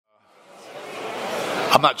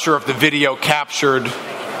I'm not sure if the video captured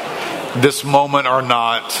this moment or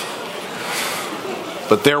not,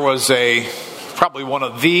 but there was probably one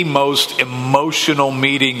of the most emotional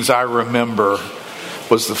meetings I remember.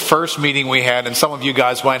 Was the first meeting we had, and some of you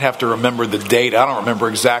guys might have to remember the date. I don't remember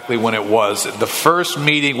exactly when it was. The first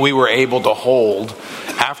meeting we were able to hold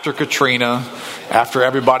after Katrina, after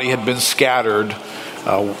everybody had been scattered.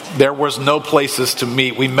 There was no places to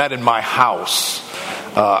meet. We met in my house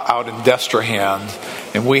out in Destrehan,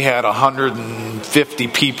 and we had 150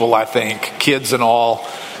 people, I think, kids and all,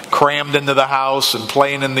 crammed into the house and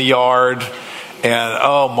playing in the yard. And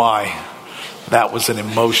oh my, that was an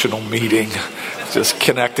emotional meeting. Just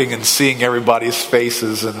connecting and seeing everybody's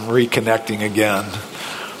faces and reconnecting again.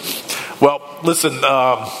 Well, listen,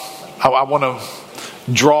 I want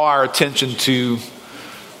to draw our attention to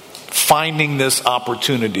finding this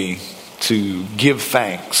opportunity to give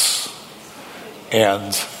thanks.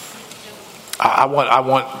 And I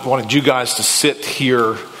wanted you guys to sit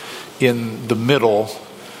here in the middle,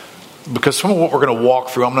 because some of what we're going to walk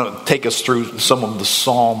through, I'm going to take us through some of the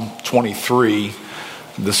Psalm 23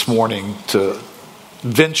 this morning to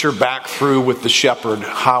venture back through with the shepherd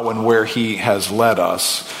how and where he has led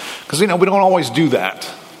us. Because, we don't always do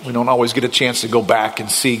that. We don't always get a chance to go back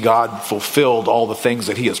and see God fulfilled all the things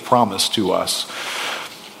that he has promised to us.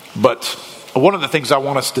 But one of the things I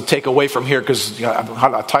want us to take away from here, because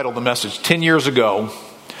I titled the message, 10 years ago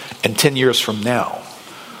and 10 years from now,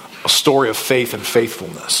 a story of faith and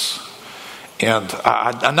faithfulness. And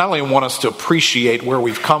I not only want us to appreciate where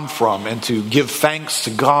we've come from and to give thanks to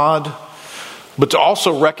God, but to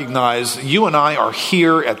also recognize you and I are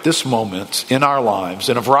here at this moment in our lives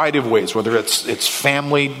in a variety of ways, whether it's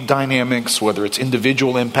family dynamics, whether it's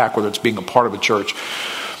individual impact, whether it's being a part of a church.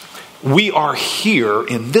 We are here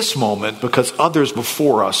in this moment because others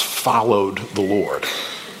before us followed the Lord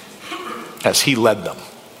as he led them.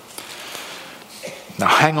 Now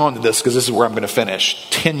hang on to this, because this is where I'm going to finish.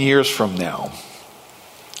 10 years from now,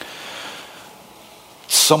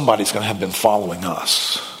 somebody's going to have been following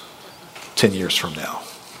us 10 years from now.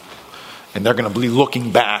 And they're going to be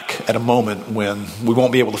looking back at a moment when we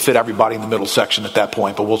won't be able to fit everybody in the middle section at that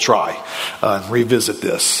point, but we'll try and revisit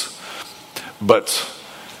this. But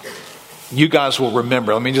you guys will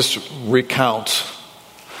remember, let me just recount,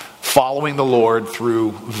 following the Lord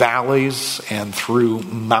through valleys and through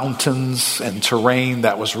mountains and terrain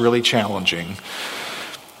that was really challenging.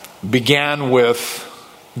 Began with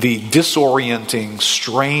the disorienting,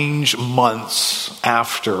 strange months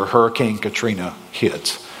after Hurricane Katrina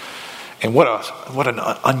hit. And what an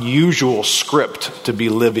unusual script to be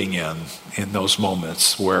living in those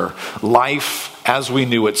moments where life as we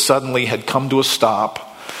knew it suddenly had come to a stop.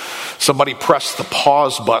 Somebody pressed the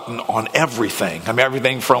pause button on everything.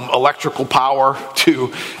 Everything from electrical power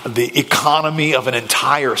to the economy of an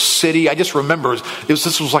entire city. I just remember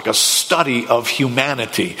this was like a study of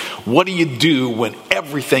humanity. What do you do when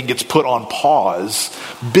everything gets put on pause?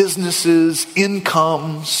 Businesses,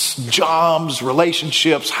 incomes, jobs,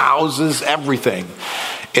 relationships, houses, everything.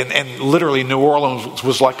 And literally New Orleans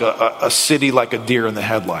was like a city like a deer in the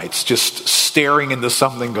headlights, just staring into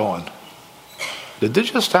something going, did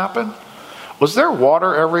this just happen? Was there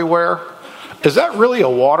water everywhere? Is that really a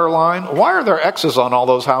water line? Why are there X's on all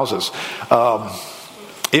those houses?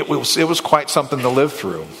 It was quite something to live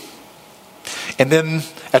through. And then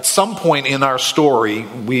at some point in our story,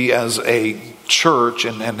 we as a church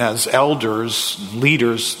and as elders,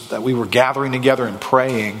 leaders, that we were gathering together and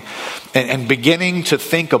praying and beginning to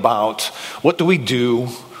think about, what do we do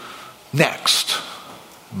next?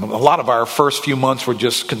 A lot of our first few months were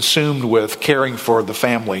just consumed with caring for the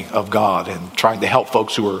family of God and trying to help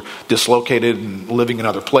folks who were dislocated and living in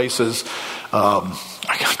other places. I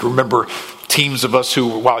can remember teams of us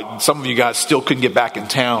who, while some of you guys still couldn't get back in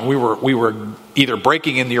town, we were either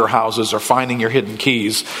breaking into your houses or finding your hidden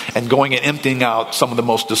keys and going and emptying out some of the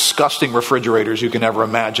most disgusting refrigerators you can ever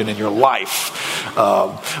imagine in your life.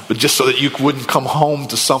 But just so that you wouldn't come home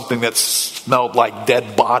to something that smelled like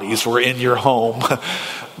dead bodies were in your home.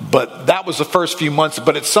 But that was the first few months.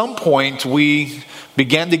 But at some point, we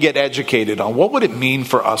began to get educated on what would it mean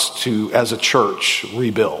for us to, as a church,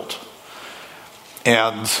 rebuild.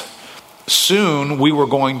 And soon we were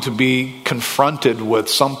going to be confronted with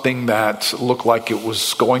something that looked like it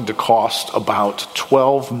was going to cost about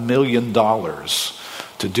 $12 million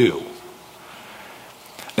to do.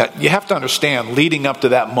 Now, you have to understand, leading up to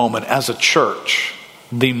that moment as a church,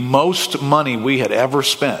 the most money we had ever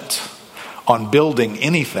spent on building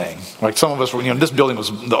anything. Like some of us,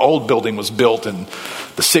 the old building was built in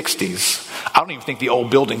the 60s. I don't even think the old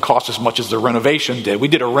building cost as much as the renovation did. We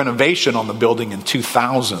did a renovation on the building in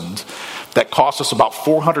 2000 that cost us about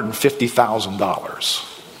 $450,000.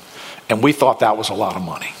 And we thought that was a lot of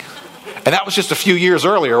money. And that was just a few years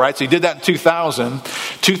earlier, right? So he did that in 2000.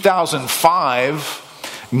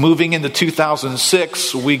 2005, moving into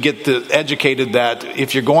 2006, we get educated that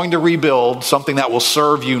if you're going to rebuild something that will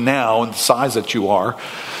serve you now in the size that you are,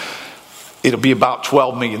 it'll be about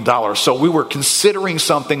 $12 million. So we were considering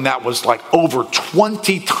something that was like over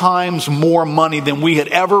 20 times more money than we had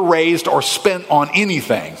ever raised or spent on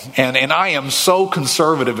anything. And I am so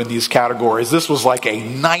conservative in these categories. This was like a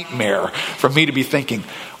nightmare for me to be thinking,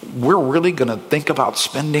 we're really going to think about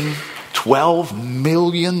spending $12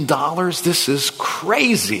 million? This is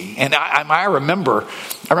crazy. And I remember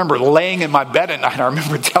laying in my bed at night. I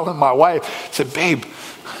remember telling my wife, I said, babe,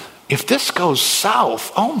 if this goes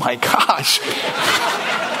south, oh my gosh.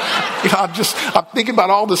 I'm thinking about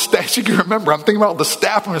all the staff. You can remember, I'm thinking about all the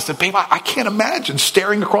staff. And I said, babe, I can't imagine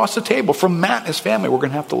staring across the table from Matt and his family. We're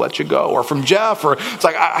going to have to let you go. Or from Jeff. Or it's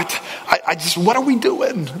like, I just, what are we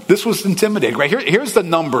doing? This was intimidating, right? Here's the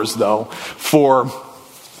numbers, though, for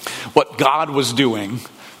what God was doing.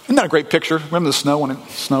 Isn't that a great picture? Remember the snow when it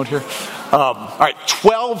snowed here? All right,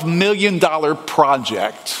 $12 million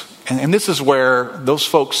project. And this is where those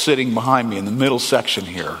folks sitting behind me in the middle section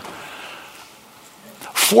here,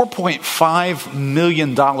 $4.5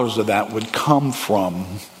 million of that would come from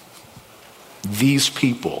these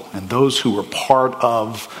people and those who were part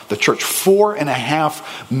of the church.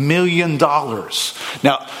 $4.5 million.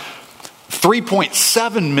 Now,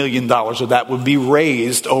 $3.7 million of that would be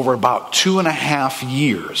raised over about 2.5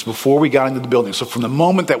 years before we got into the building. So from the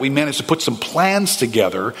moment that we managed to put some plans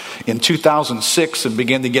together in 2006 and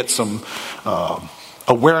began to get some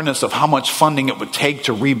awareness of how much funding it would take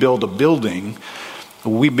to rebuild a building,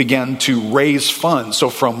 we began to raise funds. So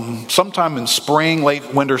from sometime in spring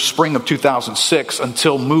of 2006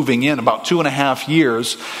 until moving in about 2.5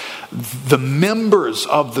 years, the members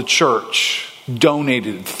of the church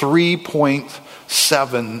donated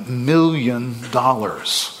 $3.7 million.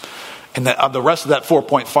 And the rest of that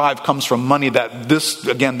 4.5 comes from money that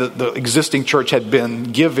the existing church had been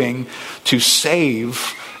giving to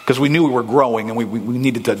save, because we knew we were growing and we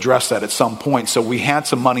needed to address that at some point. So we had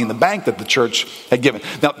some money in the bank that the church had given.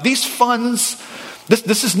 Now, these funds,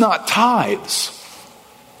 this is not tithes.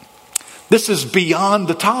 This is beyond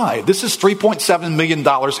the tithe. This is $3.7 million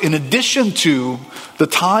in addition to the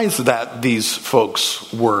tithes that these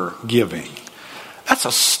folks were giving. That's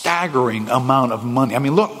a staggering amount of money. I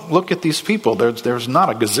mean, look at these people. There's not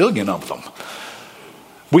a gazillion of them.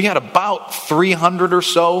 We had about 300 or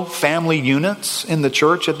so family units in the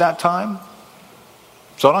church at that time.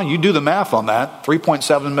 So you do the math on that.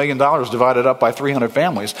 $3.7 million divided up by 300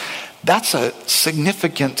 families. That's a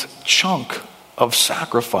significant chunk of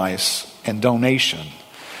sacrifice and donation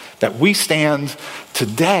that we stand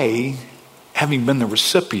today having been the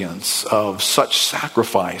recipients of such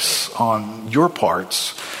sacrifice on your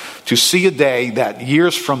parts to see a day that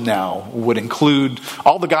years from now would include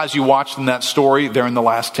all the guys you watched in that story. They're in the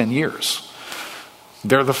last 10 years.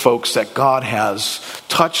 They're the folks that God has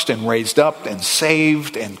touched and raised up and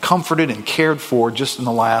saved and comforted and cared for just in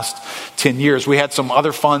the last 10 years. We had some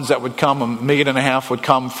other funds that would come. $1.5 million would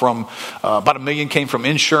come from, about $1 million came from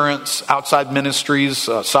insurance, outside ministries.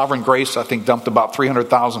 Sovereign Grace, I think, dumped about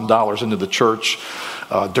 $300,000 into the church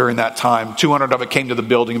during that time. 200 of it came to the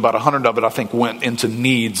building. About 100 of it, I think, went into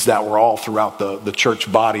needs that were all throughout the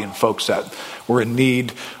church body and folks that were in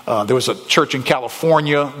need. There was a church in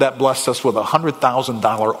California that blessed us with a $100,000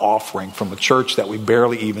 offering from a church that we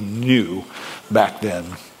barely even knew back then.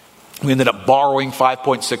 We ended up borrowing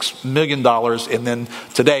 $5.6 million, and then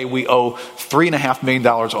today we owe $3.5 million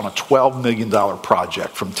on a $12 million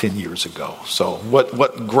project from 10 years ago. So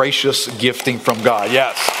what gracious gifting from God.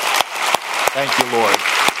 Yes. Thank you, Lord.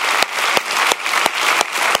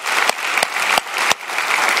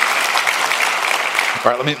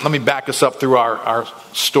 All right, let me back us up through our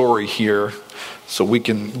story here so we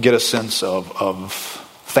can get a sense of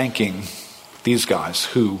thanking these guys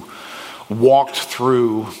who walked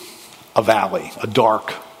through a valley, a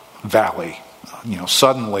dark valley.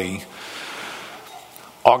 Suddenly,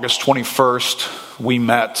 August 21st, we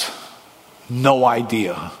met, no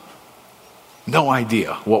idea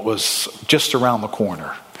what was just around the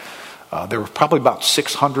corner. There were probably about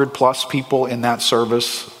 600 plus people in that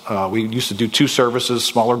service. We used to do 2 services,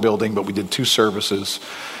 smaller building, but we did 2 services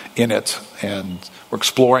in it. And we're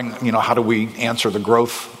exploring, how do we answer the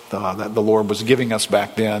growth that the Lord was giving us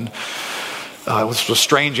back then. It was a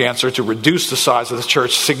strange answer to reduce the size of the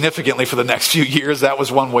church significantly for the next few years. That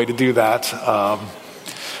was one way to do that.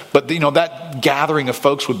 But that gathering of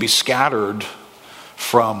folks would be scattered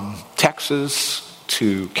from Texas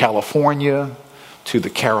to California to the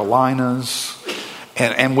Carolinas,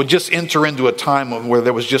 and would just enter into a time where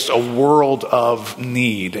there was just a world of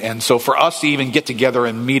need. And so for us to even get together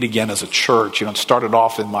and meet again as a church, it started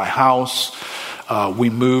off in my house. We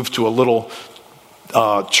moved to a little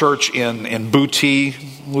church in Boutte,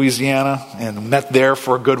 Louisiana, and met there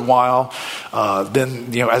for a good while.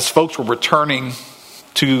 Then, as folks were returning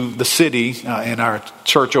to the city in our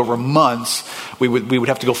church over months, we would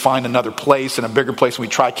have to go find another place and a bigger place. And we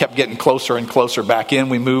kept getting closer and closer back in.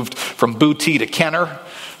 We moved from Boutte to Kenner,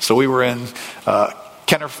 so we were in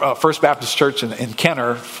Kenner First Baptist Church in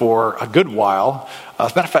Kenner for a good while.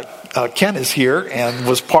 As a matter of fact, Ken is here and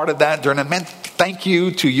was part of that during it. Thank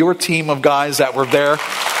you to your team of guys that were there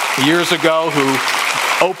years ago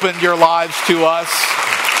who opened your lives to us.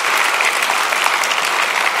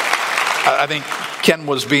 I think Ken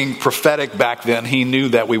was being prophetic back then. He knew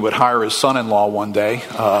that we would hire his son-in-law one day.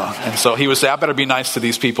 And so he would say, I better be nice to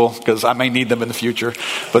these people because I may need them in the future.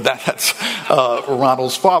 But that's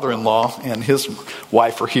Ronald's father-in-law and his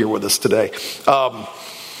wife are here with us today.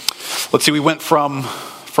 Let's see, we went from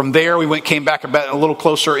there, came back a little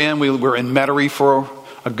closer in. We were in Metairie for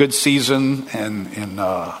a good season, and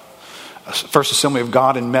First Assembly of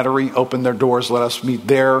God in Metairie opened their doors, let us meet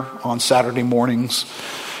there on Saturday mornings.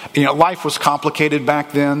 Life was complicated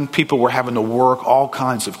back then. People were having to work all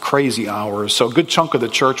kinds of crazy hours. So a good chunk of the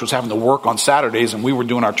church was having to work on Saturdays, and we were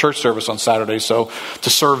doing our church service on Saturdays. So to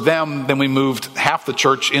serve them, then we moved half the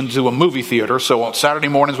church into a movie theater. So on Saturday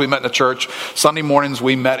mornings we met in the church. Sunday mornings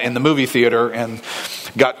we met in the movie theater and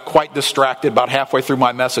got quite distracted about halfway through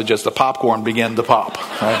my message as the popcorn began to pop.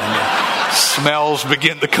 Right? Smells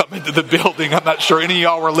begin to come into the building. I'm not sure any of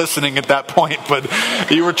y'all were listening at that point, but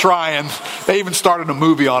you were trying. They even started a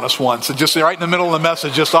movie on us once. And just right in the middle of the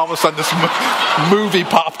message, just all of a sudden this movie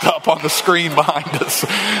popped up on the screen behind us.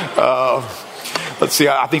 Let's see,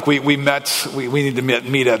 I think we needed to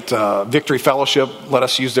meet at Victory Fellowship. Let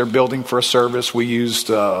us use their building for a service. We used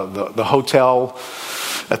the hotel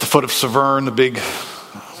at the foot of Severn, the big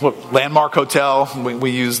Landmark Hotel. We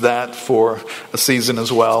used that for a season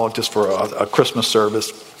as well, just for a Christmas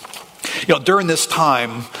service. During this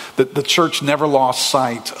time, the church never lost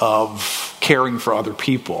sight of caring for other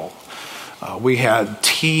people. We had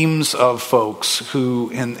teams of folks who,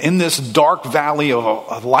 in this dark valley of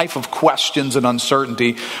a life of questions and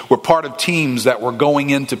uncertainty, were part of teams that were going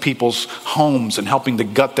into people's homes and helping to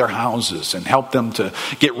gut their houses and help them to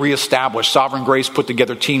get reestablished. Sovereign Grace put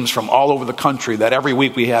together teams from all over the country that every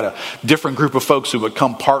week we had a different group of folks who would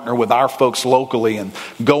come partner with our folks locally and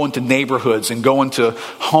go into neighborhoods and go into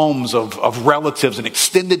homes of relatives and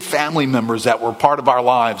extended family members that were part of our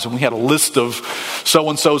lives. And we had a list of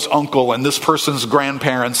so-and-so's uncle and this person's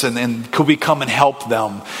grandparents, and could we come and help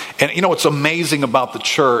them? And what's amazing about the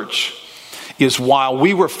church is while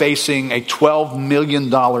we were facing a $12 million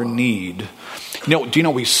need, do you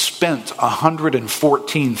know we spent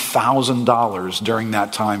 $114,000 during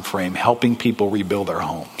that time frame helping people rebuild their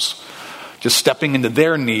homes. Just stepping into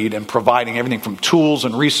their need and providing everything from tools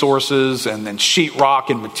and resources and sheetrock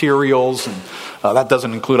and materials. And that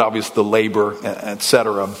doesn't include, obviously, the labor,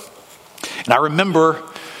 etc. And I remember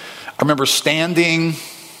standing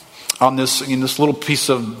on this little piece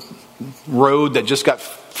of road that just got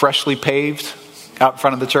freshly paved out in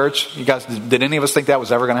front of the church. You guys, did any of us think that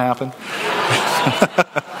was ever going to happen?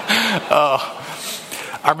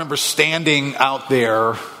 I remember standing out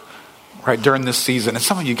there right during this season, and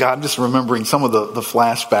some of you guys, I'm just remembering some of the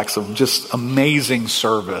flashbacks of just amazing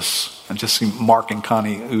service, and just Mark and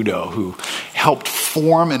Connie Udo, who helped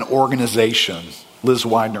form an organization. Liz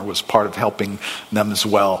Widener was part of helping them as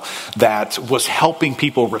well, that was helping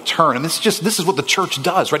people return. And this is what the church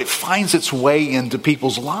does, right? It finds its way into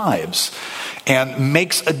people's lives and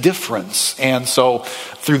makes a difference. And so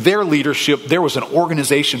through their leadership, there was an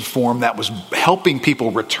organization formed that was helping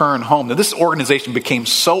people return home. Now, this organization became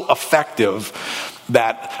so effective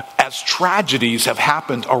that as tragedies have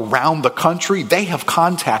happened around the country, they have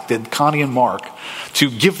contacted Connie and Mark to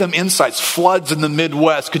give them insights. Floods in the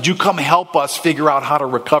Midwest, could you come help us figure out how to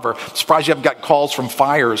recover? I'm surprised you haven't got calls from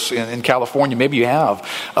fires in California. Maybe you have.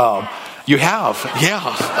 You have,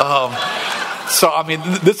 yeah.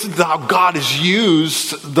 This is how God has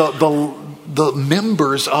used the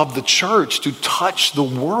members of the church to touch the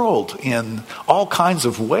world in all kinds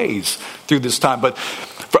of ways through this time. But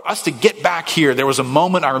for us to get back here, there was a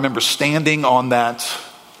moment I remember standing on that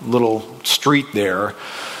little street there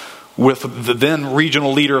with the then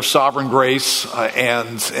regional leader of Sovereign Grace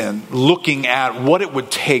and looking at what it would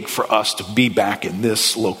take for us to be back in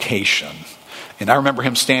this location. And I remember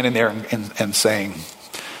him standing there and saying,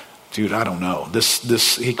 dude, I don't know.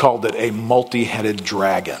 This he called it a multi-headed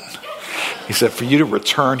dragon. He said, for you to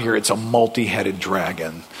return here, it's a multi-headed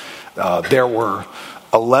dragon. There were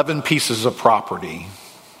 11 pieces of property,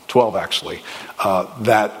 12 actually,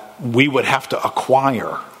 that we would have to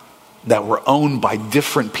acquire that were owned by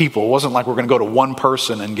different people. It wasn't like we're going to go to one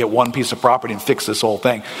person and get one piece of property and fix this whole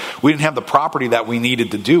thing. We didn't have the property that we needed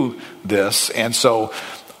to do this. And so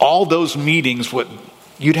all those meetings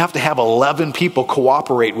you'd have to have 11 people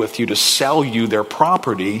cooperate with you to sell you their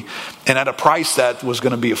property, and at a price that was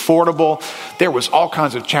going to be affordable. There was all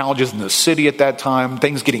kinds of challenges in the city at that time,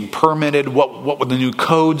 things getting permitted, what were the new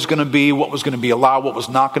codes going to be, what was going to be allowed, what was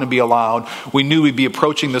not going to be allowed. We knew we'd be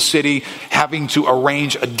approaching the city, having to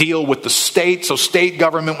arrange a deal with the state, so state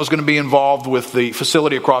government was going to be involved with the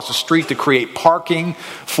facility across the street to create parking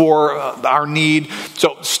for our need.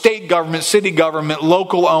 So state government, city government,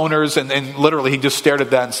 local owners, and literally he just stared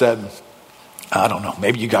at that and said, I don't know,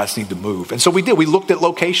 maybe you guys need to move. And so we did. We looked at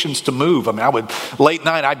locations to move. I mean, late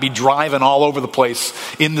night, I'd be driving all over the place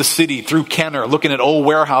in the city through Kenner, looking at old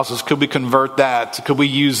warehouses. Could we convert that? Could we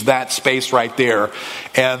use that space right there?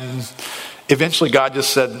 And eventually God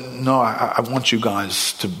just said, no, I want you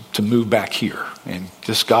guys to move back here. And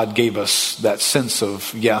just God gave us that sense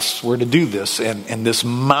of, yes, we're to do this. And this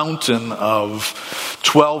mountain of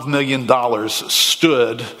 $12 million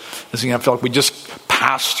stood. I felt like we just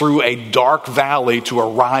passed through a dark valley to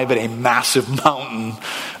arrive at a massive mountain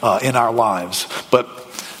in our lives. But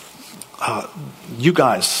you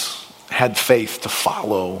guys had faith to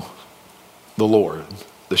follow the Lord,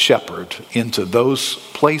 the shepherd, into those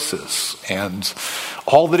places, and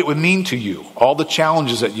all that it would mean to you, all the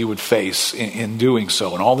challenges that you would face in doing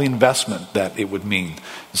so, and all the investment that it would mean,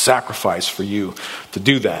 sacrifice for you to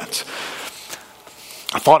do that.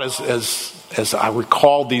 I thought as I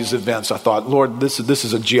recalled these events, I thought, Lord, this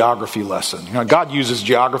is a geography lesson. You know, God uses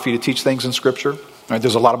geography to teach things in Scripture. Right?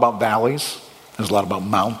 There's a lot about valleys. There's a lot about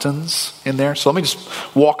mountains in there. So let me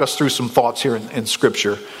just walk us through some thoughts here in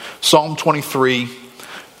Scripture. Psalm 23,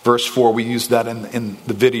 verse 4, we used that in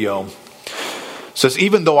the video. It says,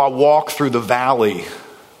 even though I walk through the valley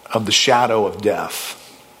of the shadow of death,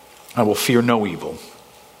 I will fear no evil.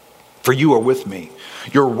 For you are with me.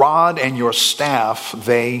 Your rod and your staff,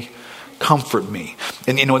 they comfort me.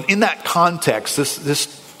 And in that context, this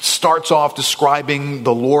starts off describing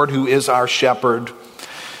the Lord who is our shepherd.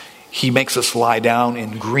 He makes us lie down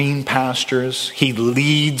in green pastures. He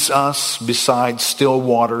leads us beside still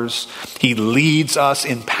waters. He leads us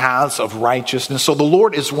in paths of righteousness. So the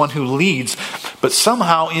Lord is one who leads, but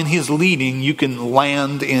somehow in his leading, you can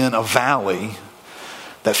land in a valley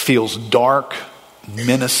that feels dark,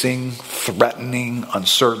 menacing, threatening,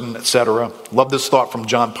 uncertain, etc. Love this thought from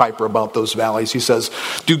John Piper about those valleys. He says,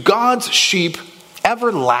 do God's sheep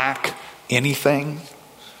ever lack anything?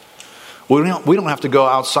 We don't have to go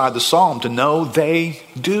outside the psalm to know they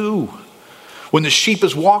do. When the sheep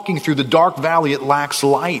is walking through the dark valley, it lacks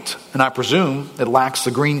light. And I presume it lacks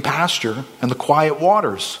the green pasture and the quiet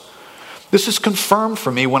waters. This is confirmed for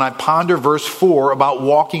me when I ponder verse 4 about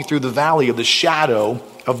walking through the valley of the shadow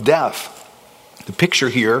of death. The picture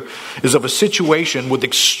here is of a situation with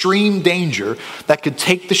extreme danger that could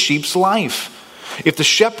take the sheep's life. If the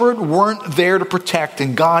shepherd weren't there to protect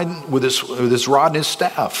and guide with his rod and his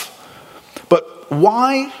staff. But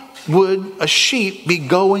why would a sheep be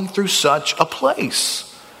going through such a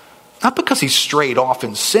place? Not because he strayed off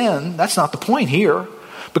in sin. That's not the point here.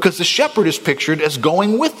 Because the shepherd is pictured as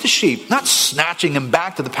going with the sheep, not snatching him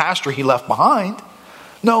back to the pasture he left behind.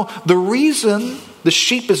 No, the reason the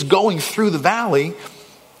sheep is going through the valley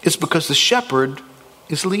is because the shepherd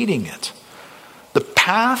is leading it. The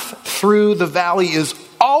path through the valley is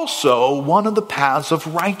also one of the paths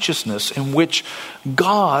of righteousness in which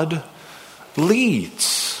God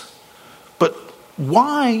leads. But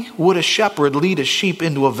why would a shepherd lead a sheep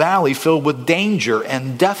into a valley filled with danger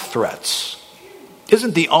and death threats?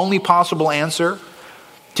 Isn't the only possible answer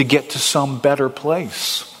to get to some better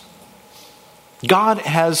place? God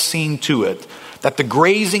has seen to it that the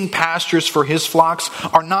grazing pastures for his flocks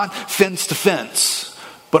are not fence to fence,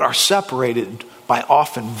 but are separated by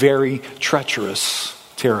often very treacherous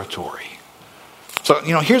territory. So,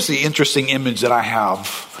 here's the interesting image that I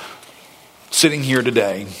have sitting here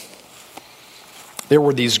today. There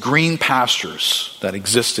were these green pastures that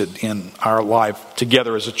existed in our life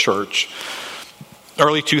together as a church.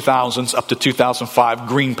 Early 2000s up to 2005,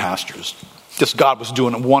 green pastures. Just God was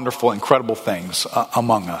doing wonderful, incredible things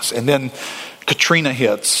among us. And then Katrina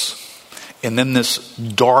hits, and then this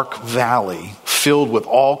dark valley filled with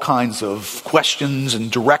all kinds of questions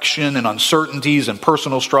and direction and uncertainties and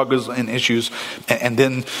personal struggles and issues. And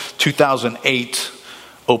then 2008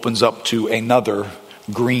 opens up to another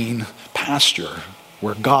green pasture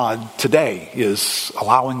where God today is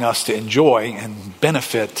allowing us to enjoy and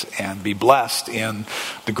benefit and be blessed in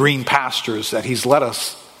the green pastures that he's led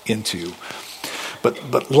us into.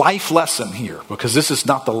 But life lesson here, because this is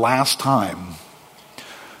not the last time.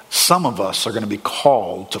 Some of us are going to be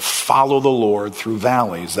called to follow the Lord through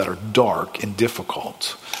valleys that are dark and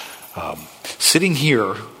difficult. Sitting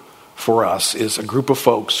here for us is a group of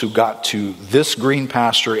folks who got to this green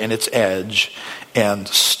pasture and its edge and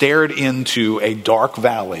stared into a dark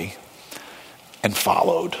valley and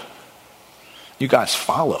followed. You guys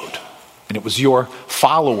followed. And it was your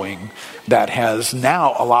following that has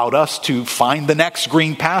now allowed us to find the next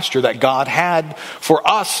green pasture that God had for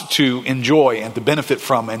us to enjoy and to benefit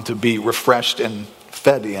from and to be refreshed and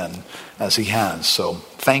fed in as he has. So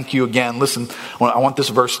thank you again. Listen, I want this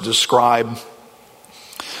verse to describe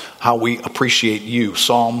how we appreciate you.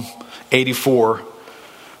 Psalm 84,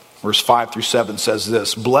 verse 5 through 7 says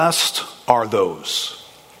this: "Blessed are those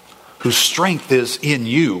whose strength is in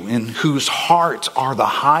you, in whose hearts are the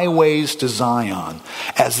highways to Zion,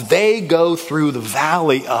 as they go through the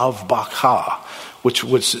valley of Baca," which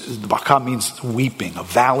Baca means weeping, a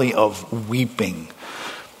valley of weeping.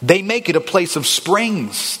 "They make it a place of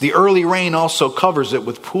springs. The early rain also covers it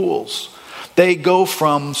with pools. They go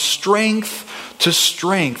from strength to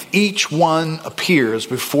strength. Each one appears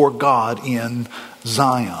before God in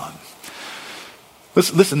Zion."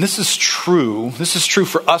 Listen, this is true. This is true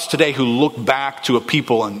for us today who look back to a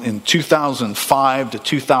people in 2005 to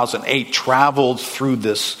 2008 traveled through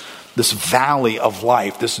this valley of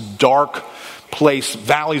life, this dark place,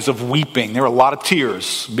 valleys of weeping. There were a lot of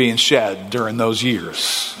tears being shed during those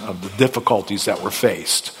years of the difficulties that were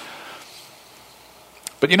faced.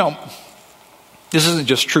 But this isn't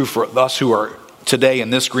just true for us who are today in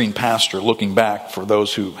this green pasture looking back for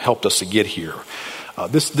those who helped us to get here.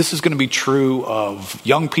 This is going to be true of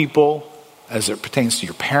young people as it pertains to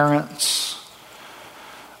your parents,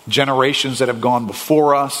 generations that have gone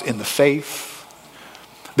before us in the faith.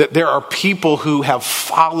 That there are people who have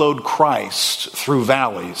followed Christ through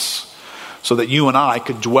valleys so that you and I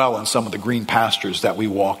could dwell in some of the green pastures that we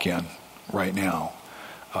walk in right now.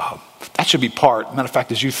 That should be part. Matter of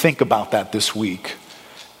fact, as you think about that this week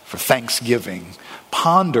for Thanksgiving,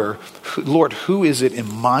 ponder, Lord, who is it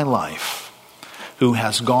in my life who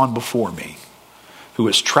has gone before me, who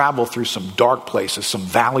has traveled through some dark places, some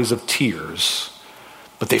valleys of tears,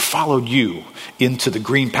 but they followed you into the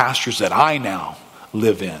green pastures that I now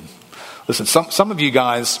live in. Listen, some of you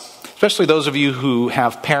guys, especially those of you who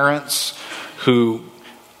have parents who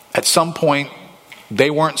at some point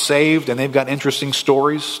they weren't saved and they've got interesting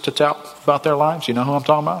stories to tell about their lives. You know who I'm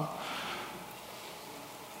talking about?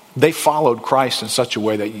 They followed Christ in such a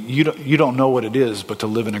way that you don't know what it is but to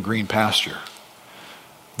live in a green pasture.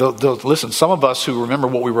 Listen, some of us who remember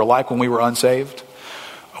what we were like when we were unsaved,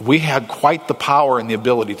 we had quite the power and the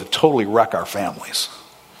ability to totally wreck our families.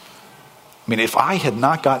 I mean, if I had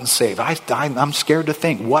not gotten saved, I'm scared to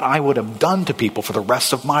think what I would have done to people for the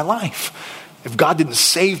rest of my life if God didn't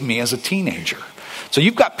save me as a teenager. So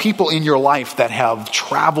you've got people in your life that have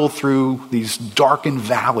traveled through these darkened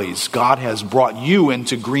valleys. God has brought you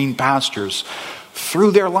into green pastures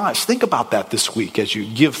through their lives. Think about that this week as you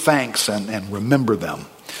give thanks and remember them.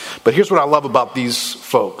 But here's what I love about these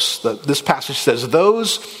folks. This passage says,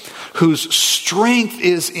 "Those whose strength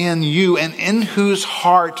is in you and in whose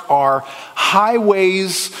heart are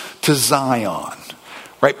highways to Zion."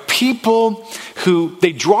 Right? People who,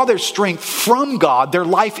 they draw their strength from God. Their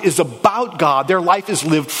life is about God. Their life is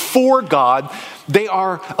lived for God. They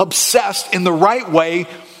are obsessed in the right way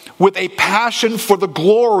with a passion for the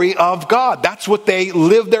glory of God. That's what they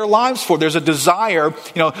live their lives for. There's a desire.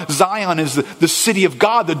 Zion is the city of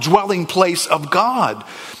God, the dwelling place of God.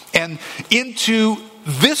 And into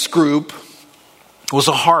this group was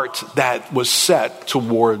a heart that was set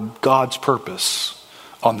toward God's purpose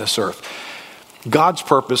on this earth. God's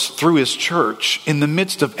purpose through his church in the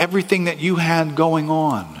midst of everything that you had going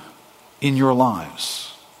on in your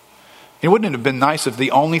lives. It wouldn't have been nice if the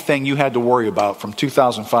only thing you had to worry about from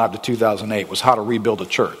 2005 to 2008 was how to rebuild a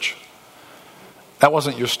church. That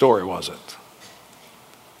wasn't your story, was it?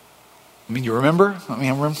 I mean, you remember?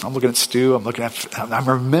 I'm looking at Stu. I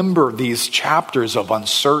remember these chapters of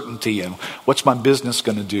uncertainty and what's my business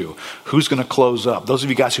going to do? Who's going to close up? Those of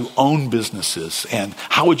you guys who own businesses, and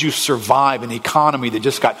how would you survive an economy that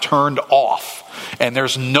just got turned off and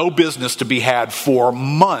there's no business to be had for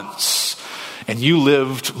months? and you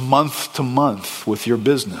lived month to month with your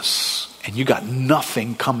business and you got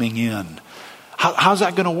nothing coming in. How's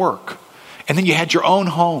that going to work? And then you had your own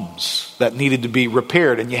homes that needed to be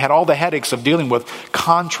repaired, and you had all the headaches of dealing with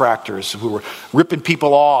contractors who were ripping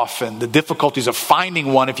people off and the difficulties of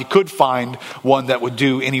finding one, if you could find one that would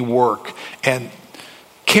do any work, and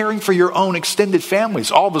caring for your own extended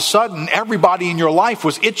families. All of a sudden, everybody in your life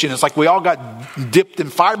was itching. It's like we all got dipped in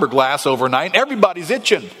fiberglass overnight, and everybody's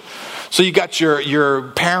itching. So you got your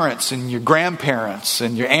parents and your grandparents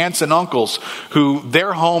and your aunts and uncles who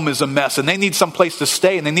their home is a mess and they need some place to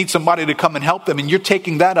stay and they need somebody to come and help them, and you're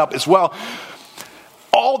taking that up as well.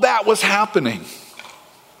 All that was happening.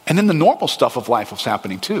 And then the normal stuff of life was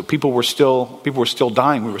happening too. People were still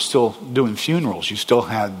dying. We were still doing funerals. You still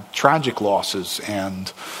had tragic losses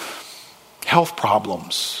and health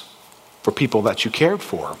problems for people that you cared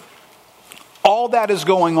for. All that is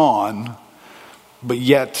going on. But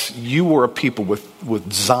yet you were a people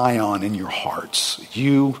with Zion in your hearts.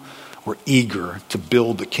 You were eager to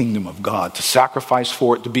build the kingdom of God, to sacrifice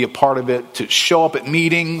for it, to be a part of it, to show up at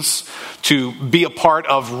meetings, to be a part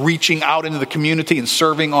of reaching out into the community and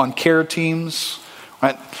serving on care teams.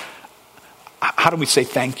 Right? How do we say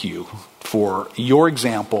thank you for your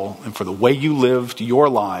example and for the way you lived your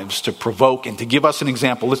lives to provoke and to give us an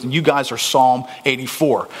example? Listen, you guys are Psalm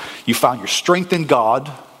 84. You found your strength in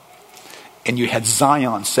God. And you had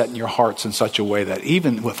Zion set in your hearts in such a way that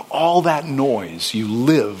even with all that noise, you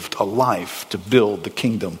lived a life to build the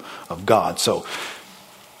kingdom of God. So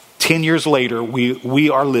 10 years later, we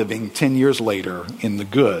are living 10 years later in the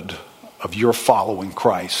good of your following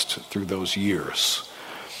Christ through those years.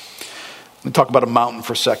 Let me talk about a mountain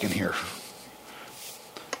for a second here.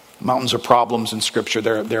 Mountains are problems in Scripture.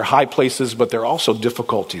 They're high places, but they're also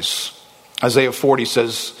difficulties. Isaiah 40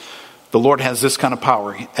 says, the Lord has this kind of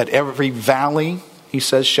power. At every valley, he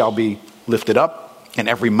says, shall be lifted up, and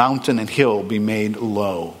every mountain and hill be made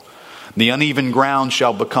low. The uneven ground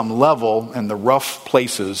shall become level, and the rough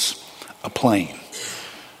places a plain.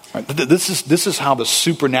 Right? This is how the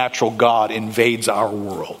supernatural God invades our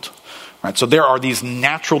world. Right? So there are these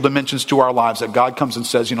natural dimensions to our lives that God comes and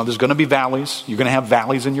says, there's going to be valleys. You're going to have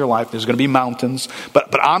valleys in your life. There's going to be mountains.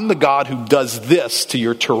 But I'm the God who does this to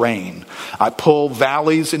your terrain. I pull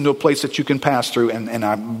valleys into a place that you can pass through, and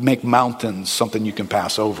I make mountains something you can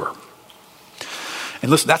pass over.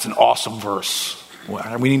 And listen, that's an awesome verse.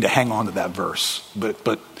 We need to hang on to that verse.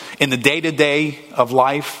 But in the day-to-day of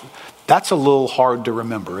life, that's a little hard to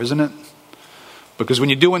remember, isn't it? Because when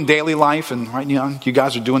you're doing daily life, and right now you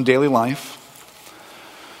guys are doing daily life,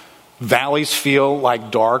 valleys feel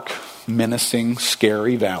like dark, menacing,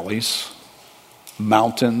 scary valleys.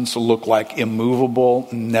 Mountains look like immovable,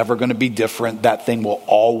 never going to be different. That thing will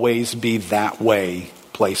always be that way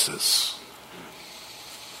places.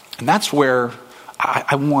 And that's where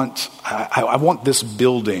I want this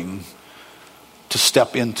building to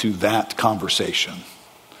step into that conversation.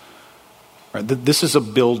 Right? This is a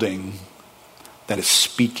building that is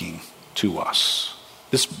speaking to us.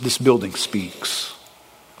 This building speaks.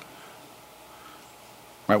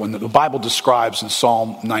 Right? When the Bible describes in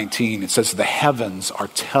Psalm 19, it says the heavens are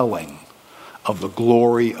telling of the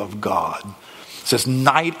glory of God. It says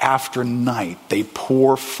night after night they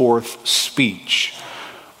pour forth speech.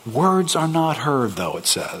 Words are not heard, though, it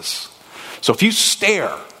says. So if you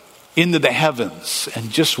stare into the heavens and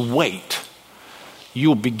just wait,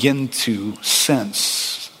 you'll begin to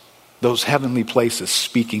sense those heavenly places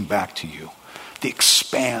speaking back to you. The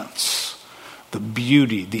expanse, the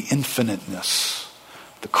beauty, the infiniteness,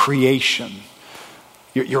 the creation.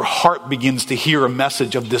 Your heart begins to hear a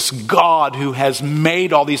message of this God who has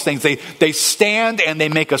made all these things. They stand and they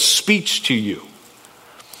make a speech to you.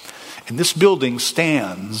 And this building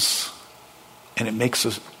stands and it makes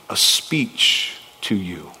a speech to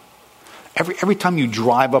you. Every time you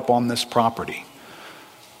drive up on this property.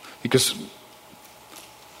 Because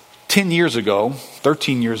 10 years ago,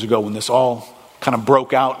 13 years ago, when this all kind of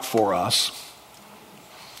broke out for us,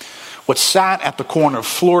 what sat at the corner of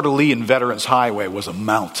Florida Lee and Veterans Highway was a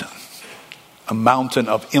mountain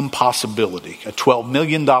of impossibility, a $12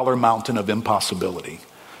 million mountain of impossibility,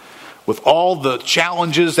 with all the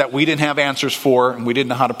challenges that we didn't have answers for and we didn't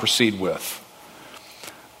know how to proceed with.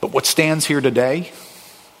 But what stands here today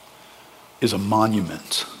is a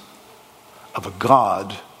monument of a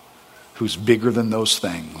God who's bigger than those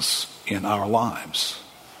things in our lives.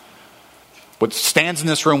 What stands in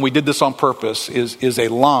this room, we did this on purpose, is a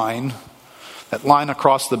line, that line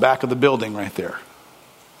across the back of the building right there.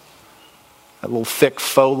 That little thick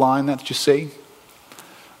faux line that you see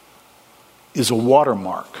is a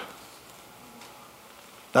watermark.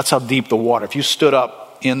 That's how deep the water. If you stood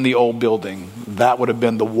up in the old building, that would have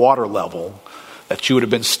been the water level that you would have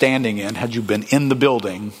been standing in had you been in the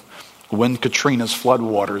building when Katrina's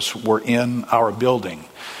floodwaters were in our building.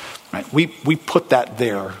 Right? We put that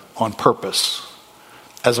there on purpose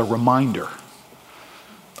as a reminder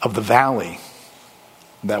of the valley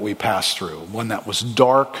that we passed through, one that was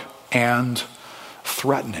dark and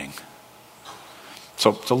threatening.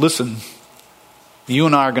 So listen, you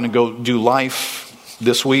and I are going to go do life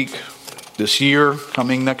this week, this year,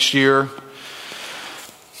 coming next year.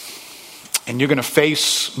 And you're going to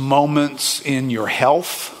face moments in your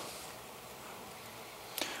health,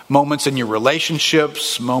 moments in your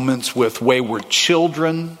relationships, moments with wayward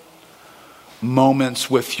children, moments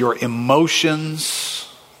with your emotions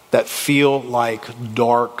that feel like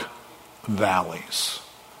dark valleys.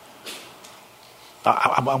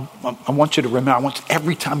 I want you to remember,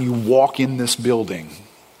 every time you walk in this building,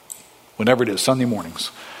 whenever it is, Sunday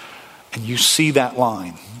mornings, and you see that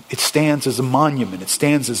line, it stands as a monument. It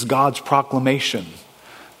stands as God's proclamation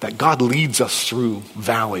that God leads us through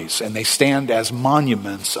valleys, and they stand as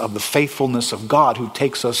monuments of the faithfulness of God who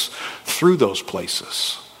takes us through those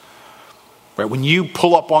places. Right? When you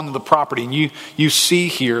pull up onto the property and you see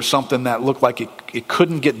here something that looked like it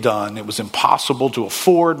couldn't get done, it was impossible to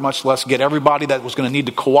afford, much less get everybody that was going to need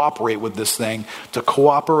to cooperate with this thing to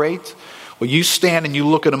cooperate. Well, you stand and you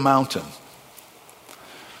look at a mountain.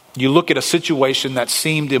 You look at a situation that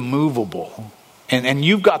seemed immovable. And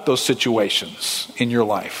you've got those situations in your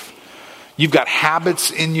life. You've got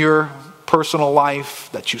habits in your personal life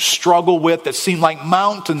that you struggle with that seem like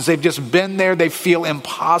mountains. They've just been there. They feel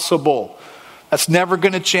impossible. That's never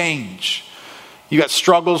going to change. You got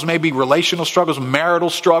struggles, maybe relational struggles, marital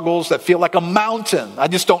struggles that feel like a mountain. I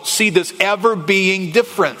just don't see this ever being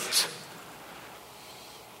different.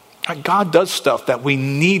 God does stuff that we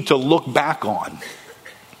need to look back on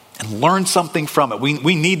and learn something from it.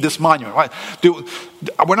 We need this monument. Right?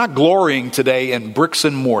 We're not glorying today in bricks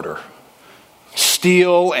and mortar,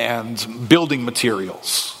 steel and building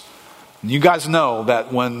materials. You guys know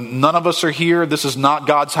that when none of us are here, this is not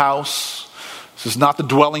God's house. This is not the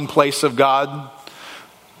dwelling place of God.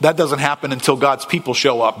 That doesn't happen until God's people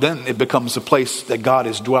show up. Then it becomes a place that God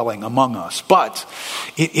is dwelling among us. But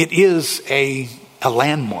it is a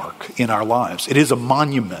landmark in our lives. It is a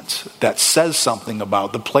monument that says something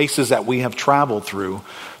about the places that we have traveled through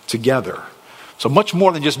together. So much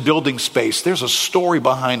more than just building space, there's a story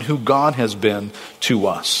behind who God has been to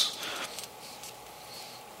us.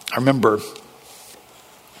 I remember,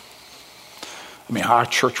 our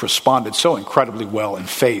church responded so incredibly well in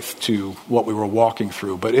faith to what we were walking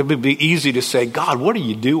through. But it would be easy to say, God, what are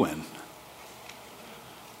you doing?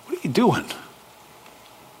 What are you doing?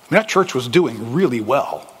 That church was doing really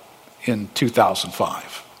well in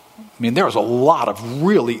 2005. There was a lot of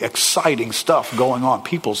really exciting stuff going on.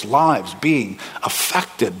 People's lives being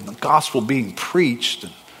affected, the gospel being preached.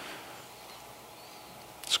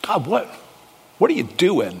 So God, what are you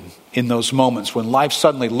doing in those moments when life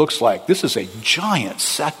suddenly looks like this is a giant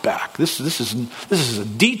setback? This is a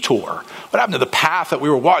detour. What happened to the path that we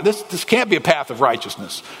were walking? This can't be a path of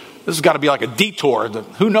righteousness. This has got to be like a detour.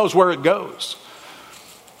 Who knows where it goes?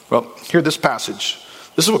 Well, hear this passage.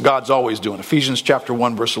 This is what God's always doing. Ephesians chapter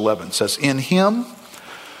 1, verse 11 says, "In him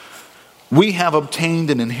we have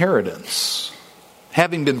obtained an inheritance,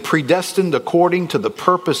 having been predestined according to the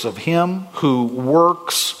purpose of him who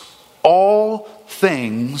works all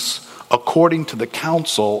things according to the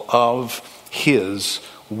counsel of his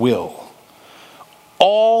will."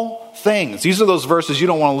 All things. These are those verses you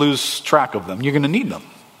don't want to lose track of them. You're going to need them.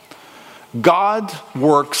 God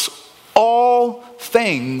works all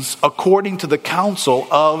things according to the counsel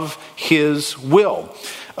of his will.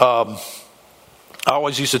 I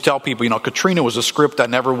always used to tell people, Katrina was a script I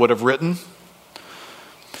never would have written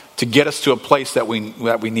to get us to a place that we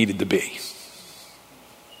needed to be.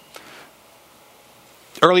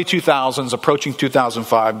 Early 2000s, approaching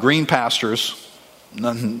 2005, green pastures,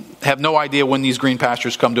 have no idea when these green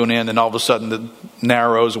pastures come to an end, and all of a sudden it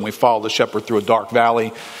narrows and we follow the shepherd through a dark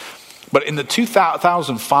valley. But in the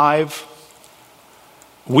 2005,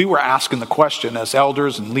 we were asking the question as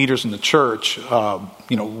elders and leaders in the church,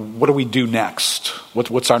 what do we do next?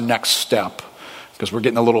 What's our next step? Because we're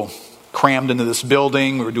getting a little crammed into this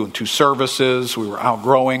building. We were doing 2 services. We were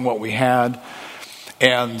outgrowing what we had.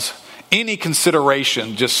 And any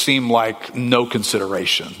consideration just seemed like no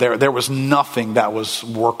consideration. There was nothing that was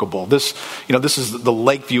workable. This is the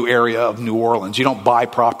Lakeview area of New Orleans. You don't buy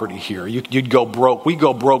property here. You'd go broke. We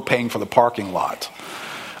go broke paying for the parking lot.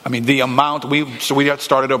 The amount we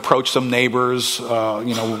started to approach some neighbors.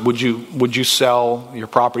 Would you sell your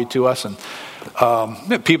property to us? And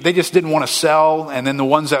People, they just didn't want to sell. And then the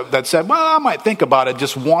ones that said, well, I might think about it,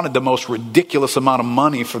 just wanted the most ridiculous amount of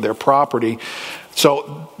money for their property.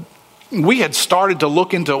 So we had started to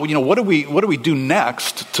look into, what do we do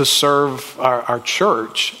next to serve our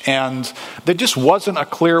church? And there just wasn't a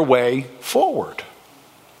clear way forward.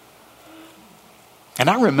 And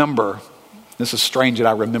I remember, this is strange that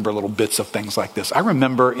I remember little bits of things like this. I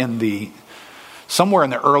remember somewhere in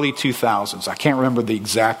the early 2000s, I can't remember the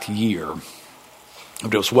exact year,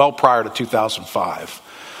 but it was well prior to 2005.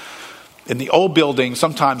 In the old building,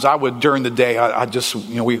 sometimes I would, during the day,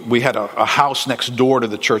 we had a house next door to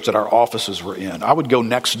the church that our offices were in. I would go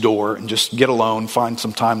next door and just get alone, find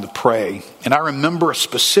some time to pray. And I remember a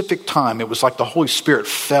specific time, it was like the Holy Spirit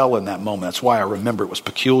fell in that moment. That's why I remember it was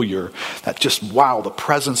peculiar. That just, wow, the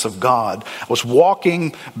presence of God. I was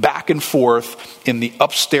walking back and forth in the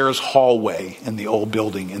upstairs hallway in the old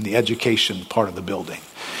building, in the education part of the building.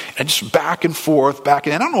 And just back and forth,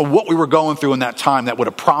 and I don't know what we were going through in that time that would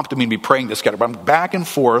have prompted me to be praying this together, but I'm back and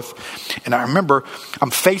forth, and I remember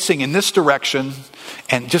I'm facing in this direction,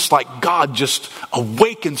 and just like God just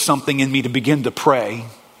awakened something in me to begin to pray,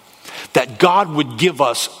 that God would give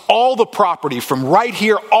us all the property from right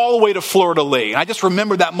here all the way to Fleur-de-Lis. And I just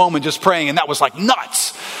remember that moment just praying, and that was like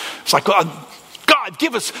nuts. It's like, God,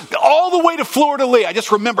 give us all the way to Fleur-de-Lis. I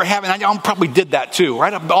just remember I probably did that too,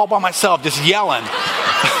 right? I'm all by myself, just yelling.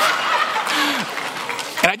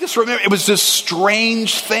 And I just remember it was this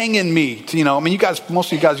strange thing in me.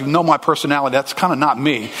 Most of you guys who know my personality, that's kind of not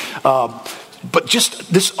me. But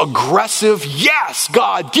just this aggressive, yes,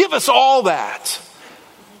 God, give us all that.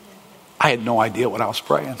 I had no idea what I was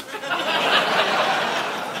praying.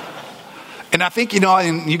 And I think,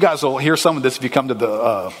 and you guys will hear some of this if you come to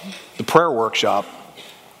the prayer workshop.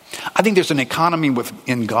 I think there's an economy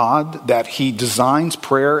in God that he designs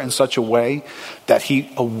prayer in such a way that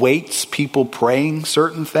he awaits people praying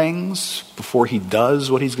certain things before he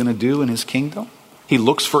does what he's going to do in his kingdom. He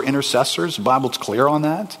looks for intercessors. The Bible's clear on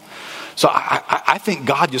that. So I think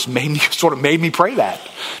God just made me pray that.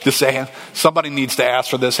 Just saying, somebody needs to ask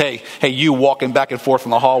for this. Hey, you walking back and forth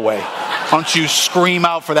in the hallway. Why don't you scream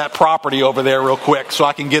out for that property over there real quick so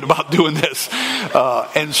I can get about doing this?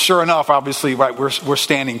 And sure enough, obviously, right, we're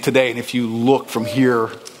standing today. And if you look from here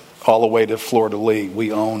all the way to Fleur-de-Lis,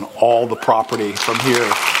 we own all the property from here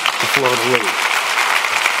to Fleur-de-Lis.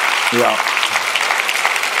 Yeah.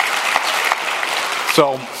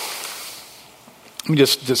 So let me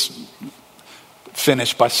just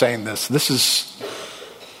finish by saying this.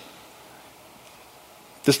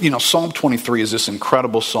 Psalm 23 is this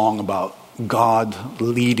incredible song about God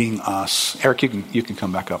leading us. Eric, you can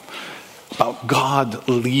come back up. About God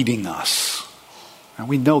leading us. And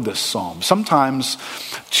we know this psalm. Sometimes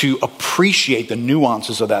to appreciate the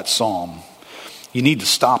nuances of that psalm, you need to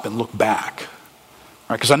stop and look back.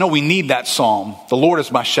 Because I know we need that psalm. The Lord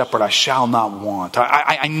is my shepherd, I shall not want.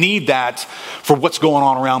 I need that for what's going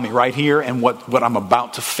on around me right here and what I'm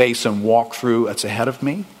about to face and walk through that's ahead of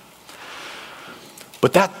me.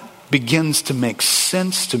 But that begins to make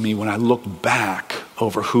sense to me when I look back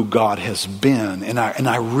over who God has been. And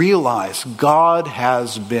I realize God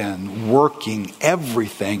has been working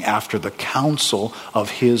everything after the counsel of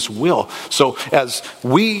his will. So as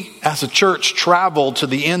we as a church travel to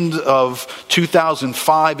the end of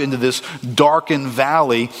 2005 into this darkened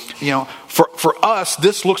valley, for us,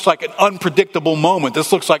 this looks like an unpredictable moment.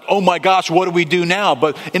 This looks like, oh my gosh, what do we do now?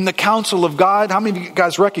 But in the counsel of God, how many of you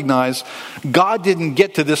guys recognize God didn't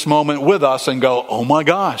get to this moment with us and go, oh my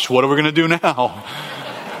gosh, what are we going to do now?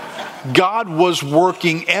 God was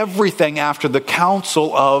working everything after the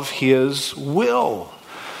counsel of his will.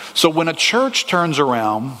 So when a church turns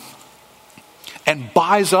around and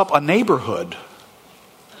buys up a neighborhood,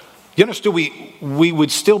 you understand we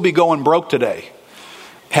would still be going broke today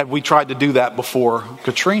had we tried to do that before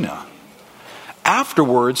Katrina.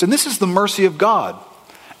 Afterwards, and this is the mercy of God,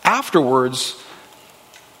 afterwards,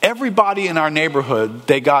 everybody in our neighborhood,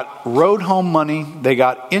 they got road home money, they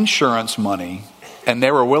got insurance money, and they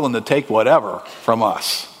were willing to take whatever from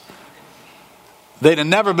us. They'd have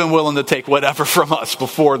never been willing to take whatever from us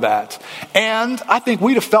before that. And I think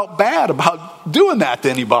we'd have felt bad about doing that to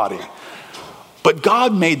anybody. But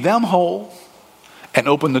God made them whole and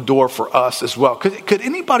opened the door for us as well. Could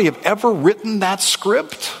anybody have ever written that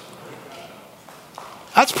script?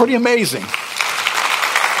 That's pretty amazing.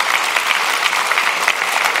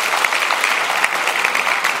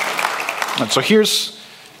 And so here's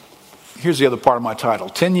the other part of my title.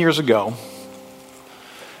 10 years ago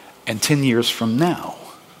and 10 years from now.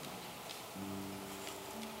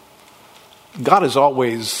 God is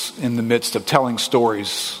always in the midst of telling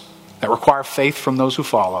stories that require faith from those who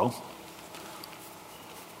follow,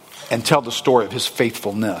 and tell the story of his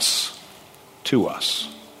faithfulness to us.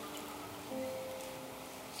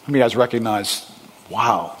 How many of you guys recognize,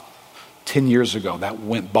 wow, 10 years ago, that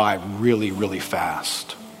went by really, really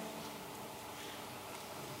fast.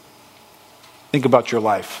 Think about your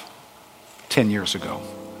life 10 years ago.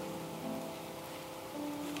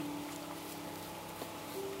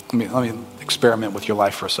 Let me experiment with your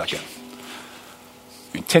life for a second.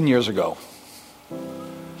 10 years ago,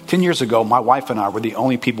 my wife and I were the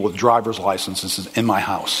only people with driver's licenses in my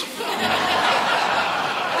house.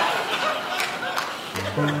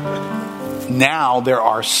 Now there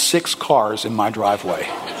are 6 cars in my driveway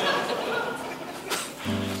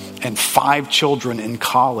and 5 children in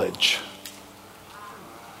college.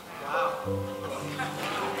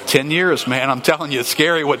 10 years, man, I'm telling you, it's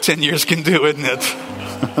scary what 10 years can do, isn't it?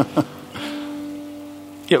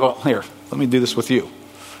 Yeah, well, here, let me do this with you.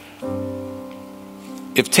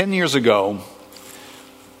 If 10 years ago,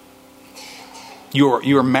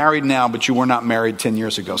 you are married now, but you were not married 10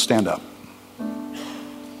 years ago, stand up.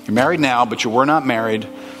 You're married now, but you were not married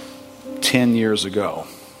 10 years ago.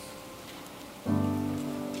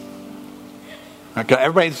 Okay,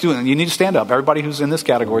 everybody's doing it. You need to stand up. Everybody who's in this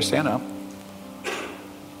category, stand up.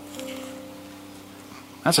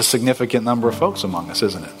 That's a significant number of folks among us,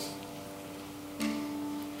 isn't it?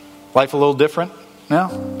 Life a little different now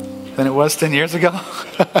than it was 10 years ago?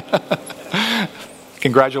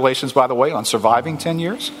 Congratulations, by the way, on surviving 10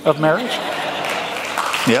 years of marriage.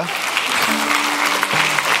 Yeah.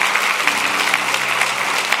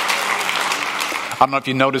 I don't know if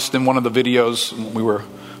you noticed in one of the videos, we were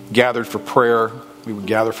gathered for prayer. We would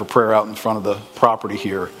gather for prayer out in front of the property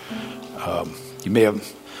here. You may have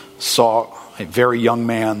saw a very young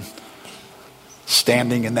man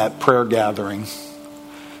standing in that prayer gathering.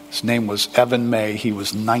 His name was Evan May. He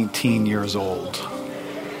was 19 years old.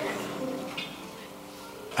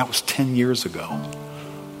 That was 10 years ago.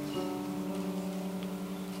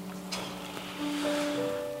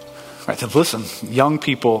 All right, so listen, young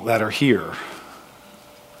people that are here,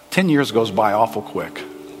 10 years goes by awful quick.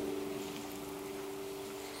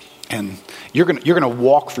 And you're gonna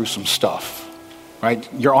walk through some stuff, right?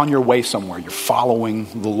 You're on your way somewhere. You're following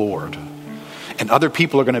the Lord. And other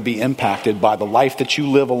people are going to be impacted by the life that you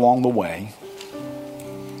live along the way.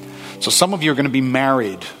 So some of you are going to be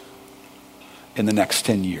married in the next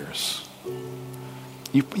 10 years.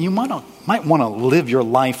 You might want to live your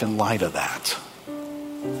life in light of that.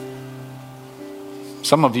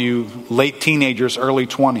 Some of you, late teenagers, early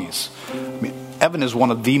 20s. I mean, Evan is one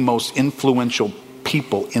of the most influential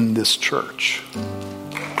people in this church.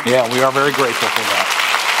 Yeah, we are very grateful for that.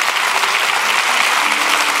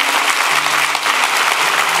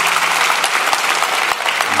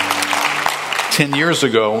 10 years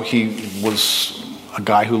ago, he was a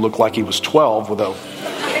guy who looked like he was 12 with a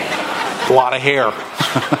lot of hair.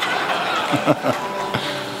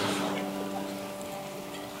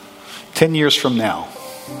 10 years from now,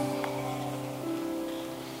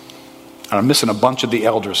 and I'm missing a bunch of the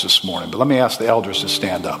elders this morning, but let me ask the elders to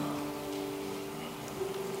stand up.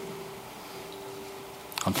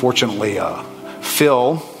 Unfortunately,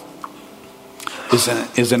 Phil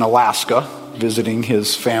is in Alaska visiting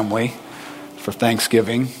his family for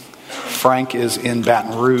Thanksgiving. Frank is in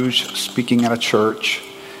Baton Rouge speaking at a church.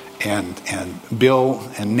 And Bill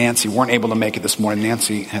and Nancy weren't able to make it this morning.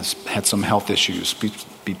 Nancy has had some health issues.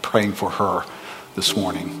 Be praying for her this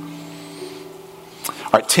morning.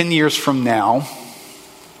 All right, 10 years from now,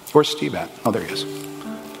 where's Steve at? Oh, there he is.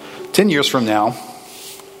 10 years from now,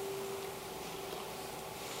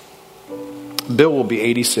 Bill will be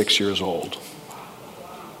 86 years old.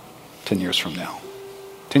 10 years from now.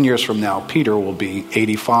 10 years from now, Peter will be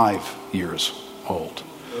 85 years old.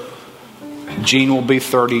 Gene will be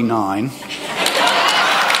 39.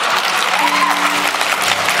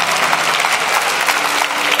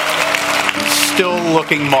 Still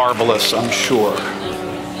looking marvelous, I'm sure.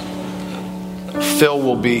 Phil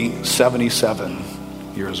will be 77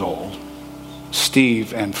 years old.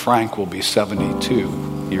 Steve and Frank will be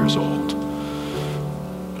 72 years old.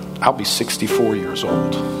 I'll be 64 years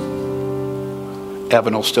old.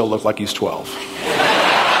 Evan will still look like he's 12.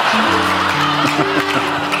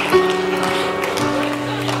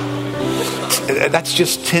 That's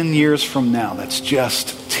just 10 years from now. That's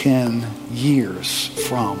just 10 years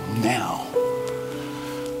from now.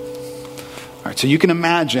 All right, so you can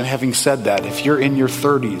imagine, having said that, if you're in your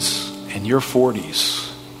 30s and your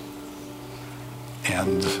 40s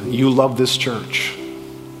and you love this church,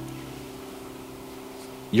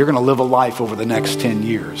 you're going to live a life over the next 10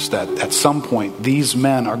 years that at some point these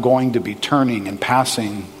men are going to be turning and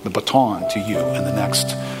passing the baton to you in the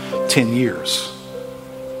next 10 years.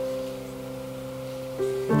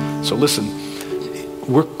 So listen,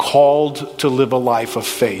 we're called to live a life of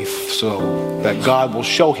faith so that God will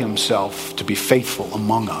show himself to be faithful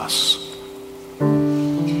among us.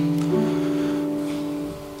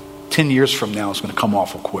 10 years from now is going to come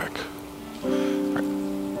awful quick.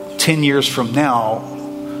 10 years from now,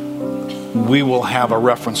 we will have a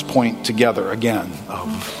reference point together again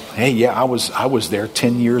of, hey, yeah, I was there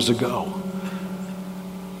 10 years ago.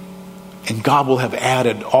 And God will have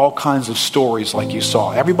added all kinds of stories like you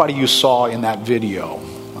saw. Everybody you saw in that video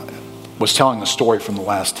was telling a story from the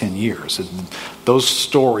last 10 years. And those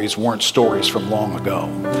stories weren't stories from long ago.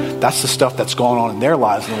 That's the stuff that's gone on in their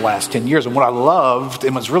lives in the last 10 years. And what I loved,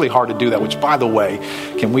 and it was really hard to do that, which, by the way,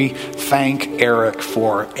 can we thank Eric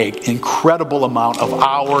for an incredible amount of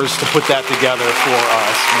hours to put that together for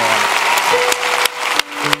us, man.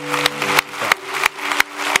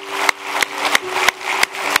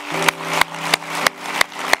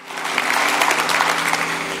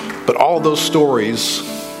 But all those stories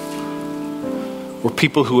were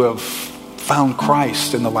people who have found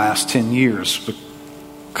Christ in the last 10 years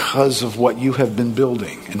because of what you have been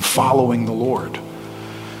building and following the Lord.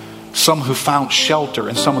 Some who found shelter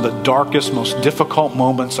in some of the darkest, most difficult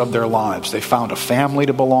moments of their lives. They found a family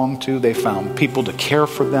to belong to. They found people to care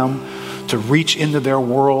for them, to reach into their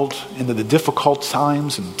world, into the difficult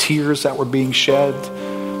times and tears that were being shed.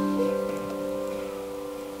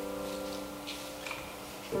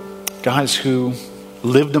 Guys who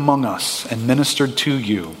lived among us and ministered to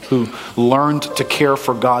you, who learned to care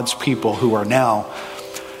for God's people, who are now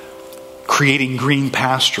creating green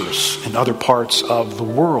pastures in other parts of the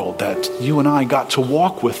world, that you and I got to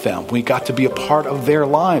walk with them. We got to be a part of their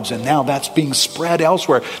lives, and now that's being spread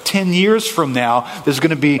elsewhere. 10 years from now, there's going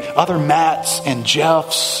to be other Matts and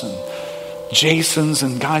Jeffs and Jasons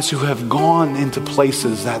and guys who have gone into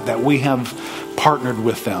places that we have partnered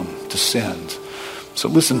with them to send. So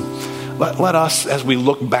listen, let us, as we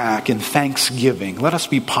look back in thanksgiving, let us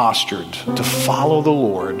be postured to follow the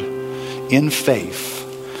Lord in faith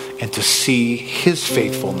and to see his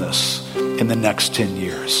faithfulness in the next 10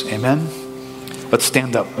 years. Amen? Let's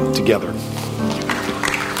stand up together.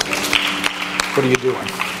 What are you doing?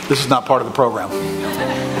 This is not part of the program.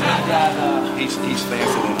 He's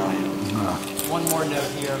faster than I am. One more note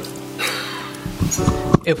here.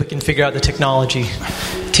 If we can figure out the technology.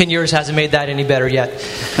 10 years hasn't made that any better yet.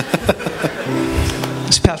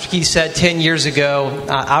 As Pastor Keith said, 10 years ago,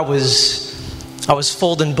 I was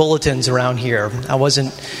folding bulletins around here. I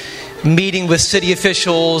wasn't meeting with city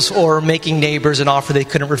officials or making neighbors an offer they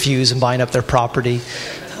couldn't refuse and buying up their property.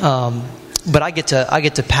 But I get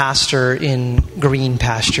to pastor in green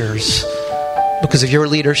pastures because of your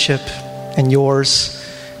leadership and yours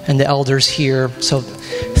and the elders here. So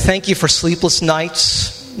thank you for sleepless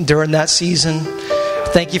nights during that season.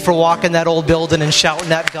 Thank you for walking that old building and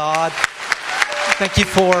shouting at God. Thank you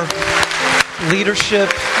for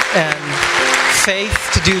leadership and faith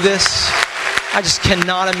to do this. I just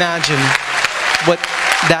cannot imagine what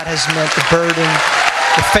that has meant, the burden,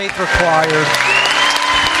 the faith required.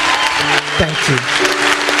 Thank you.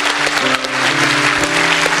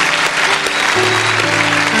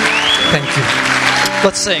 Thank you.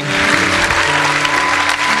 Let's sing.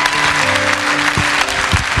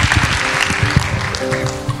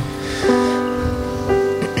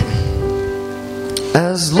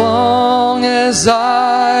 As long as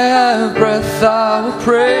I have breath, I will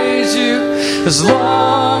praise you. As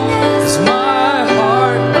long as my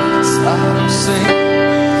heart beats, I will sing.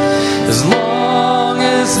 As long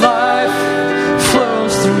as life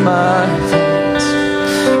flows through my veins,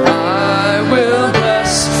 I will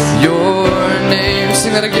bless your name.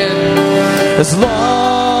 Sing that again. As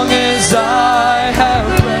long as I have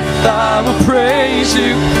breath, I will praise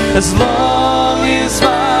you. As long as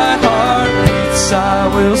my heart beats, I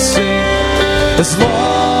will sing. As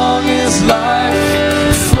long as life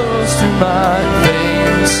flows through my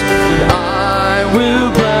veins, I will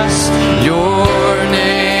bless your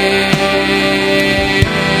name.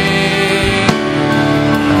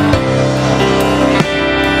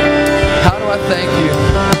 How do I thank you?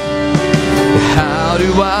 How do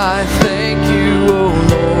I thank you, oh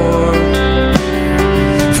Lord,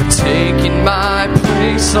 for taking my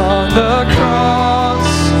place on the cross?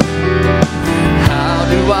 How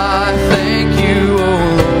do I thank you, oh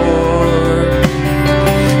Lord,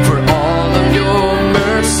 for all of your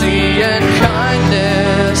mercy and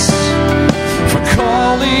kindness, for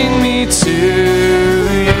calling me to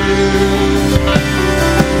you,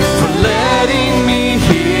 for letting me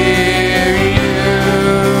hear you,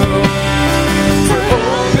 for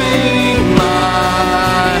opening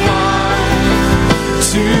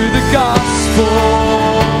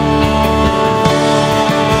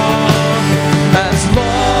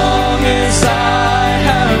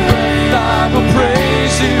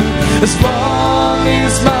As long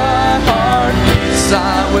as my heart beats,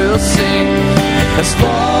 I will sing. As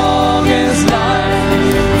long as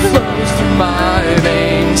life flows through my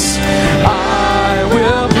veins, I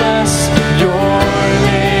will bless your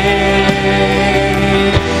name.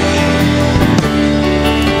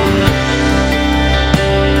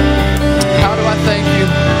 How do I thank you?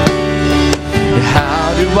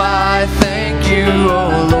 How do I thank you,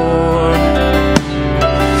 oh Lord,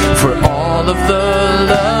 for all of the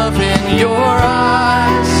love in your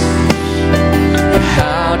eyes?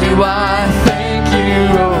 How do I thank you,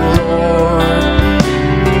 oh Lord,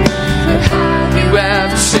 how you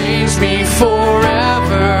have changed me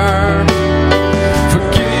forever, for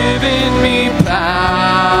giving me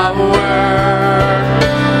power,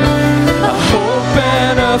 a hope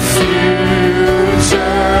and a future,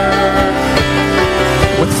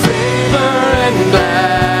 with favor and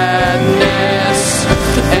gladness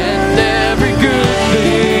and every good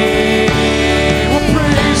thing. We'll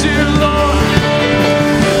praise you, Lord.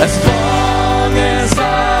 As long as I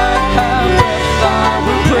have breath, I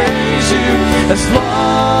will praise you. As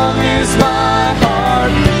long as my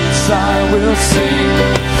heart beats, I will sing.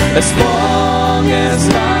 As long as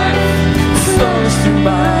life flows through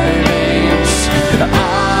my veins,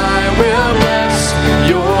 I will bless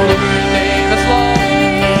your name.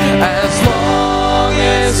 As long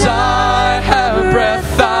as I have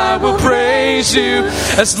breath, I will praise you.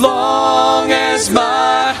 As long as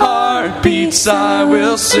my heart beats, I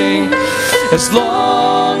will sing. As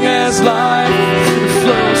long as life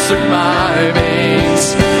flows through my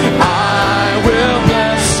veins, I will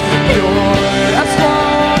bless your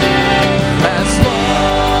name. As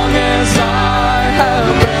long as I have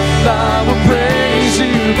breath, I will praise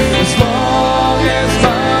you. As long as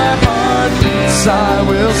my heart beats, I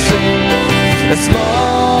will sing. As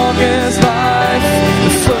long as life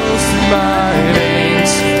flows through my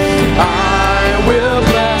veins, I will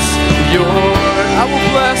bless your, I will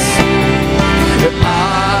bless your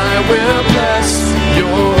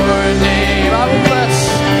name. I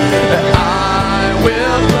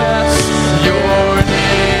will bless your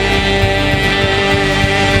name.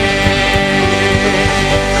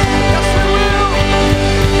 Yes, we will.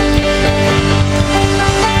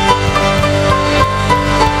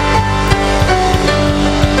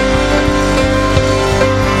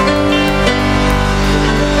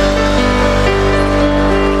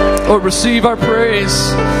 Lord, receive our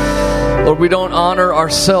praise. Lord, we don't honor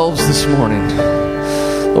ourselves this morning.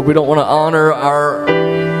 Lord, we don't want to honor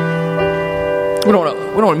we don't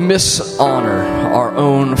want to mishonor our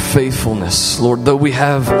own faithfulness. Lord, though we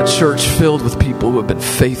have a church filled with people who have been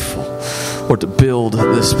faithful, Lord, to build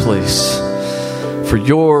this place for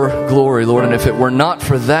your glory, Lord. And if it were not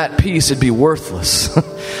for that piece, it'd be worthless.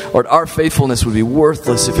 Lord, our faithfulness would be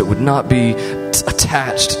worthless if it would not be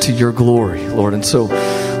attached to your glory, Lord. And so,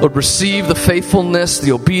 Lord, receive the faithfulness,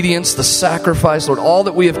 the obedience, the sacrifice, Lord, all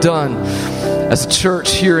that we have done as a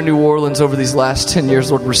church here in New Orleans over these last 10 years.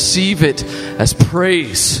 Lord, receive it as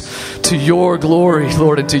praise to your glory,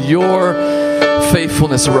 Lord, and to your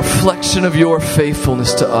faithfulness, a reflection of your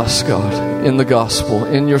faithfulness to us, God, in the gospel,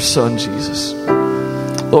 in your Son, Jesus.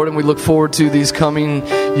 Lord, and we look forward to these coming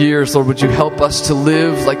years. Lord, would you help us to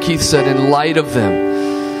live, like Keith said, in light of them.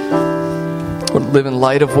 Lord, live in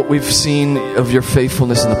light of what we've seen of your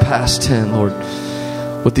faithfulness in the past 10, Lord.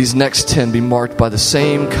 Would these next 10 be marked by the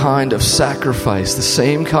same kind of sacrifice, the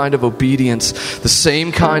same kind of obedience, the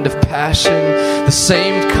same kind of passion, the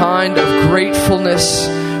same kind of gratefulness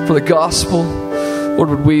for the gospel? Lord,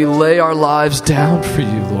 would we lay our lives down for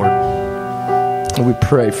you, Lord? And we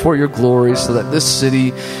pray for your glory so that this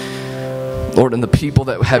city, Lord, and the people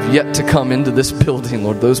that have yet to come into this building,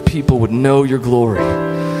 Lord, those people would know your glory,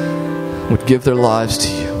 would give their lives to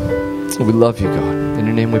you. We love you, God. In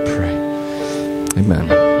your name we pray.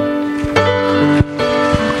 Amen.